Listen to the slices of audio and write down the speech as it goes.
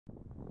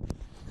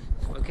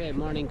Okay,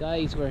 morning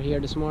guys, we're here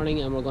this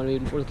morning and we're going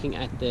to be looking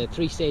at the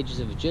 3 stages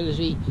of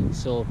agility.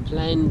 So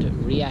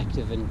planned,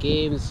 reactive and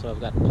games. So I've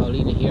got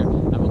Paulina here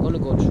and we're going to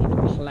go through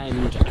the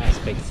planned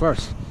aspect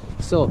first.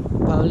 So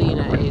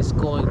Paulina is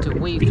going to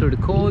weave through the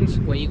cones.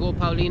 Where you go,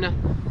 Paulina?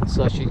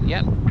 So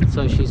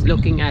she's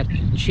looking at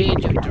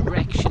change of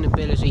direction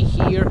ability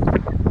here.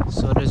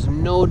 So there's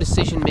no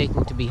decision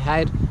making to be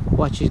had.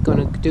 What she's going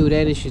to do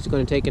then is she's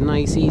going to take a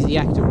nice easy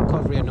active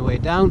recovery on the way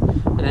down,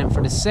 and then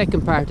for the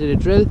second part of the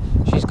drill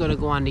she's going to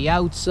go on the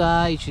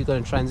outside. She's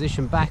going to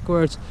transition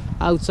backwards,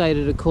 outside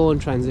of the cone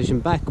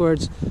transition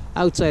backwards,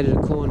 outside of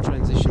the cone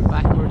transition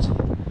backwards,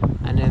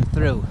 and then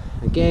through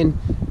again,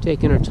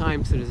 taking her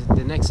time through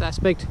the next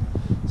aspect.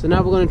 So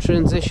now we're going to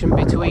transition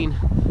between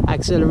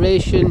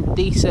acceleration,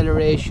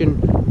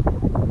 deceleration,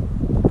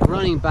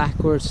 running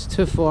backwards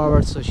to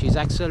forward. So she's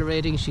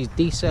accelerating, she's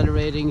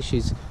decelerating,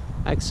 she's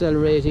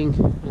accelerating,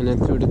 and then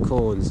through the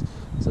cones.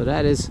 So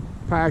that is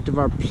part of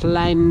our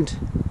planned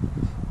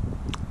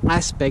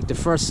aspect, the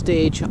first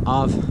stage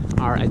of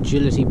our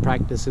agility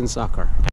practice in soccer.